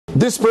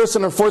This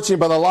person, unfortunately,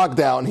 by the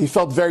lockdown, he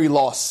felt very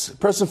lost. A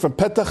person from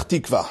Petach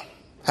Tikva,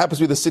 happens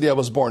to be the city I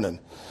was born in.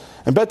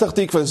 And Petach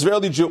Tikva,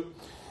 Israeli Jew,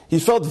 he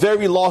felt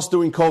very lost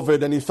during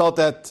COVID, and he felt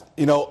that,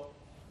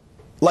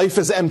 life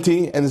is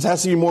empty, and there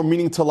has to be more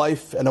meaning to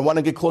life, and I want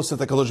to get closer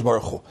to Kadosh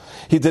Baruch Hu.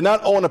 He did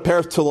not own a pair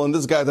of tefillin.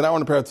 This guy did not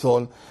own a pair of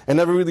tefillin, and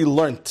never really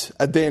learnt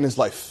a day in his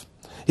life.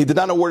 He did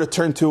not know where to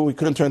turn to. He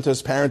couldn't turn to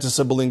his parents, his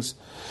siblings.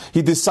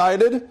 He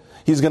decided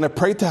he's going to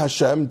pray to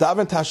Hashem,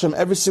 daven to Hashem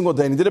every single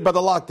day, and he did it by the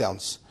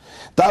lockdowns.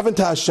 Daven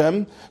to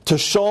Hashem to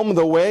show him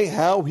the way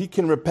how he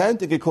can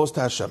repent and get close to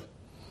Hashem.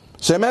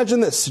 So imagine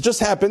this. It just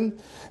happened.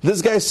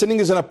 This guy is sitting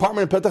in an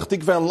apartment in Petach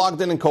Tikva and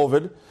locked in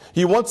COVID.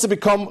 He wants to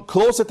become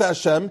closer to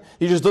Hashem.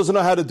 He just doesn't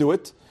know how to do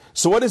it.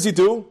 So what does he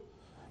do?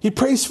 He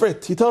prays for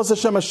it. He tells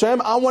Hashem,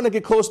 Hashem, I want to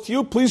get close to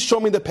you. Please show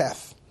me the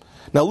path.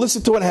 Now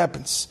listen to what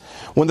happens.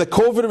 When the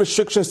COVID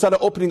restrictions started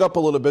opening up a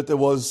little bit, it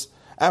was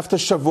after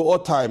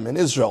Shavuot time in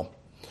Israel.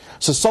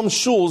 So some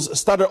shuls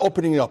started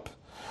opening up.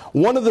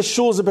 One of the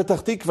shuls in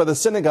Petach Tikva, the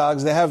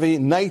synagogues, they have a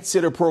night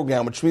sitter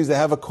program, which means they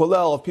have a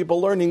kollel of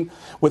people learning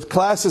with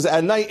classes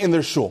at night in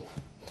their shul.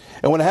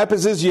 And what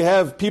happens is you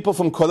have people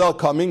from kollel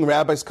coming,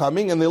 rabbis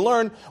coming, and they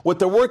learn with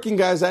the working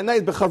guys at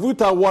night,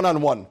 b'chavruta,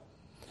 one-on-one.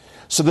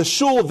 So the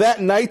shul that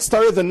night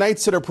started the night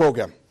sitter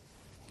program.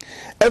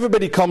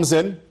 Everybody comes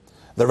in,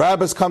 the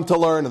rabbis come to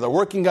learn, and the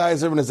working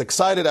guys, everyone is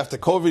excited after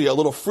COVID, you're a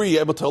little free, you're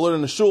able to learn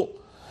in the shul.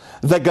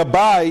 The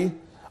gabai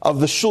of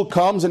the shul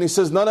comes and he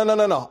says,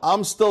 no,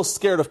 I'm still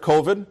scared of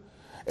COVID.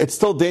 It's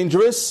still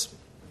dangerous.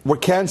 We're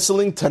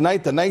canceling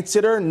tonight the night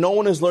sitter. No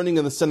one is learning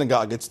in the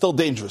synagogue. It's still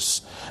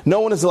dangerous. No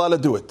one is allowed to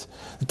do it.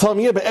 They tell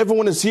me, yeah, but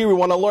everyone is here. We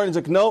want to learn. He's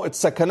like, no,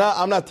 it's sakana.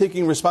 I'm not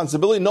taking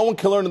responsibility. No one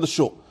can learn in the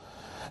shul.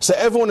 So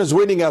everyone is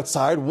waiting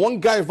outside.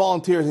 One guy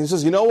volunteers and he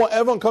says, you know what?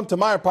 Everyone come to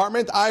my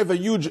apartment. I have a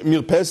huge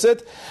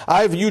mirpeset.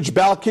 I have a huge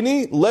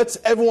balcony. Let's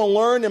everyone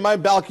learn in my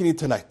balcony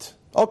tonight.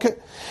 Okay.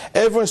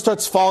 Everyone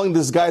starts following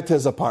this guy to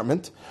his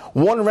apartment.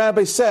 One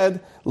rabbi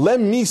said, let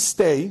me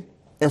stay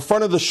in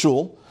front of the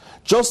shul,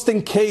 just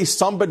in case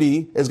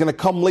somebody is going to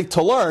come late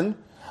to learn.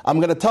 I'm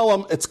going to tell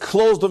them it's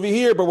closed over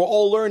here, but we're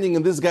all learning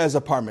in this guy's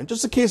apartment.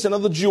 Just in case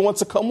another Jew wants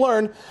to come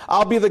learn,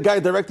 I'll be the guy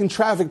directing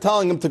traffic,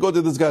 telling him to go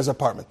to this guy's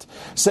apartment.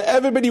 So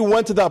everybody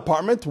went to the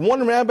apartment.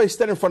 One rabbi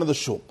stayed in front of the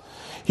shul.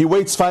 He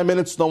waits 5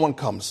 minutes, no one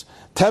comes.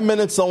 10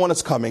 minutes, no one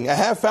is coming. A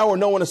half hour,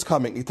 no one is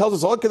coming. He tells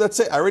us, okay, that's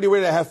it. I already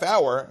waited a half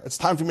hour. It's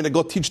time for me to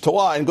go teach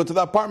Torah and go to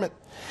the apartment.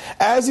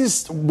 As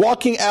he's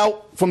walking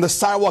out from the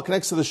sidewalk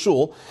next to the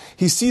shul,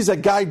 he sees a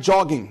guy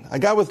jogging. A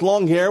guy with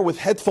long hair, with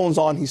headphones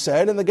on, he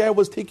said, and the guy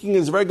was taking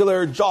his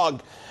regular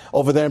jog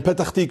over there in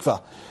Petach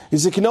Tikva.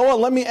 He's like, you know what,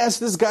 let me ask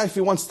this guy if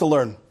he wants to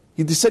learn.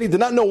 He said he did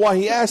not know why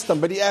he asked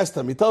him, but he asked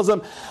him. He tells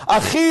him,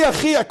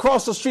 Achi,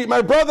 across the street,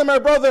 my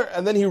brother.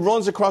 And then he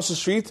runs across the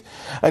street,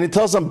 and he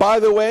tells him, by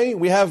the way,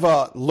 we have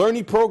a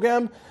learning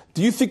program.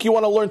 Do you think you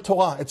want to learn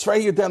Torah? It's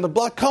right here down the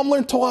block. Come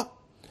learn Torah.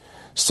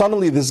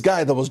 Suddenly, this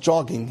guy that was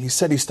jogging, he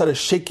said he started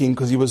shaking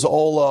because he was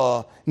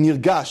all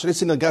nirgash. I didn't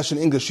say nirgash in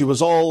English. He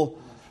was all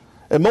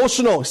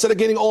emotional. He started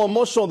getting all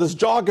emotional, this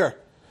jogger.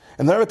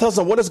 And the rabbi tells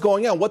him, what is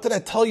going on? What did I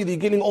tell you that you're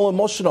getting all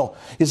emotional?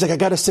 He's like, I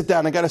got to sit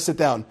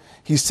down.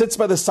 He sits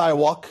by the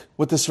sidewalk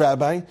with this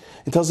rabbi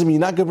and tells him, you're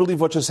not going to believe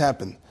what just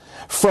happened.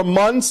 For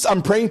months,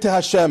 I'm praying to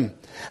Hashem.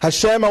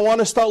 Hashem, I want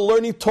to start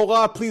learning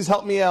Torah. Please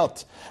help me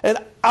out. And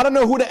I don't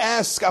know who to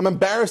ask. I'm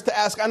embarrassed to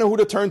ask. I know who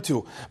to turn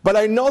to. But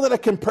I know that I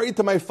can pray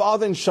to my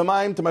Father in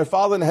Shamayim, to my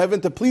Father in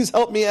heaven, to please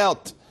help me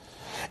out.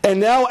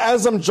 And now,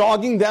 as I'm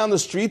jogging down the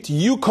street,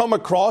 you come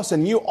across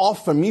and you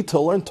offer me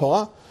to learn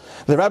Torah.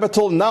 The rabbi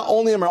told him, not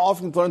only am I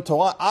offering to learn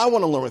Torah, I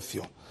want to learn with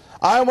you.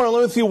 I want to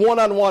learn with you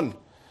one-on-one.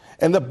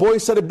 And the boy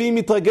started being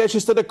mitlagesh, he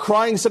started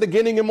crying, he started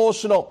getting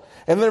emotional.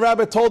 And the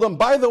rabbi told him,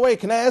 by the way,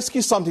 can I ask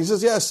you something? He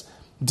says, yes.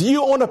 Do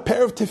you own a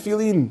pair of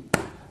tefillin?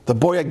 The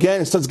boy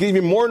again starts getting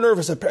me more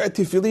nervous. A pair of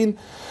tefillin?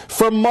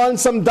 For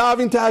months I'm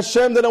diving to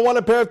Hashem that I want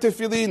a pair of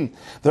tefillin.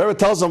 The rabbi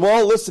tells him,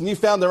 well, listen, you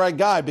found the right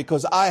guy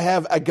because I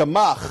have a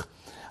gamach.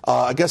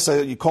 I guess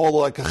you call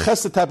it like a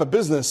chesed type of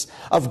business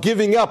of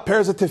giving up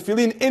pairs of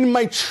tefillin. In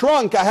my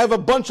trunk, I have a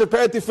bunch of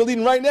pairs of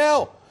tefillin right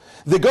now.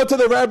 They go to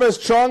the rabbi's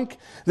trunk,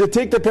 they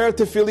take the pair of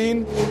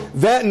tefillin.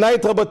 That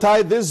night,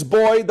 Rabbatai, this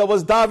boy that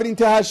was davening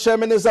to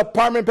Hashem in his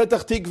apartment,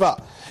 Petach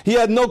Tikva, he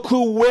had no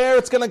clue where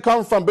it's going to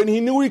come from, but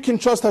he knew he can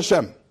trust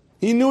Hashem.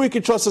 He knew he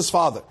could trust his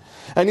father.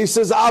 And he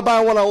says, Abba,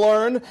 I want to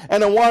learn,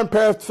 and I want a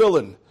pair of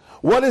tefillin.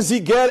 What does he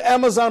get?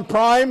 Amazon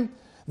Prime.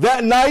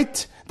 That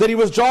night that he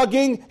was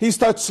jogging, he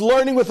starts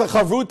learning with a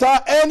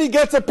chavruta, and he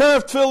gets a pair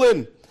of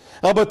tefillin.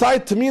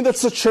 Rabbatai, to me,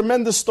 that's a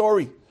tremendous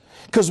story.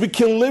 Because we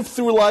can live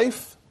through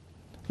life,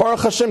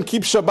 Baruch Hashem,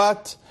 keep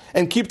Shabbat,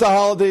 and keep the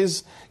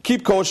holidays,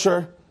 keep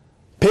kosher,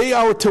 pay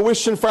our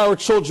tuition for our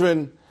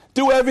children,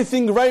 do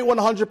everything right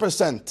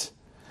 100%.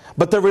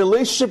 But the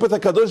relationship with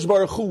HaKadosh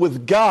Baruch Hu,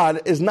 with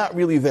God, is not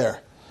really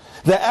there.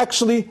 They're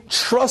actually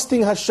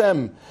trusting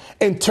Hashem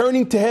and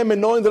turning to Him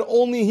and knowing that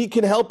only He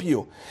can help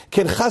you.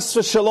 Can chas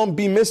v'shalom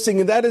be missing?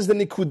 And that is the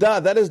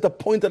nikudah, that is the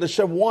point that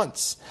Hashem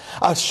wants.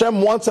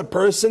 Hashem wants a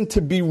person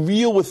to be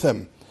real with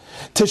Him.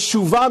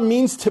 Teshuvah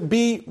means to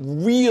be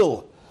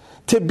real.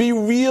 To be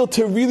real,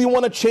 to really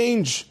want to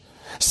change.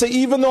 So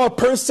even though a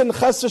person,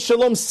 chas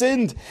v'shalom,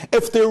 sinned,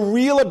 if they're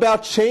real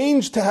about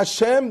change to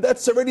Hashem,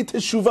 that's already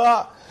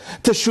teshuvah.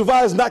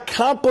 Teshuvah is not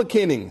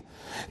complicating.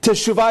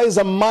 Teshuvah is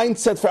a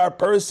mindset for a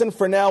person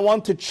from now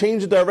on to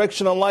change the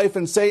direction of life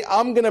and say,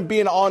 I'm going to be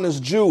an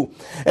honest Jew,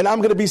 and I'm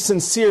going to be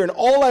sincere, and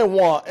all I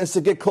want is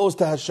to get close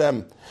to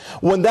Hashem.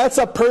 When that's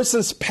a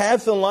person's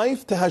path in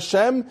life to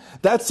Hashem,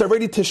 that's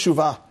already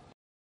teshuvah.